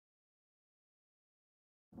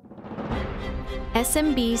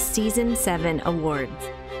SnB Season 7 Awards.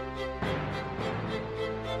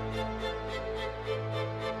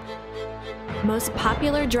 Most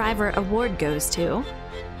Popular Driver Award goes to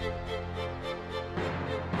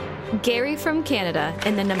Gary from Canada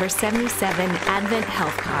in the number 77 Advent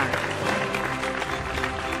Health Car.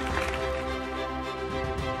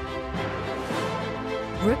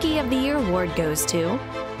 Rookie of the Year Award goes to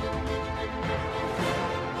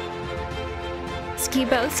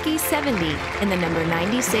Skibowski 70 in the number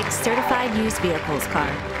 96 Certified Used Vehicles car.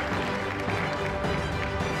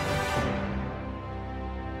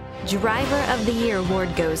 Driver of the Year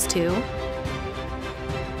Award goes to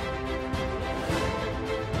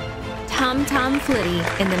Tom Flitty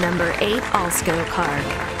in the number 8 Alsco car.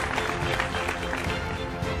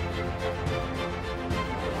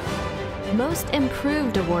 Most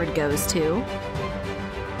Improved Award goes to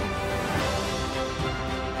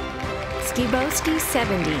Skibowski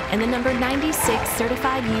 70 in the number 96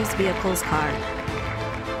 Certified Used Vehicles car.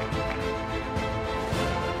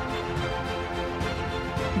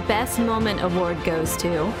 Best Moment Award goes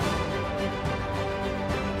to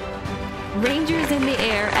Rangers in the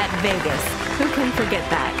Air at Vegas. Who can forget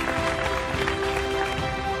that?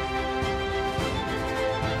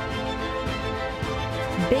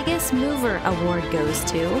 Biggest Mover Award goes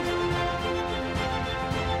to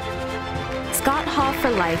Scott Hall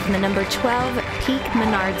for life in the number 12 Peak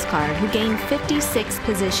Menards car, who gained 56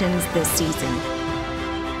 positions this season.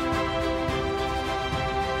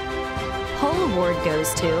 Pole Award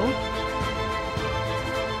goes to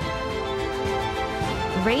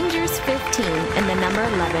Rangers 15 in the number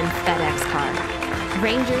 11 FedEx car.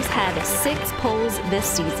 Rangers had 6 poles this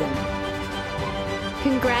season.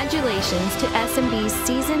 Congratulations to SnB's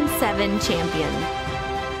Season 7 champion,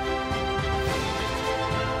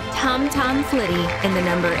 Tom Flitty in the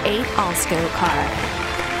number 8 Alsco car.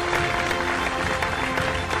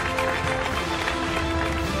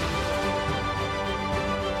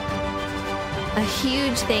 A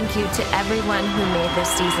huge thank you to everyone who made this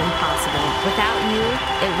season possible. Without you,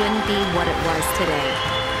 it wouldn't be what it was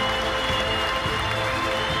today.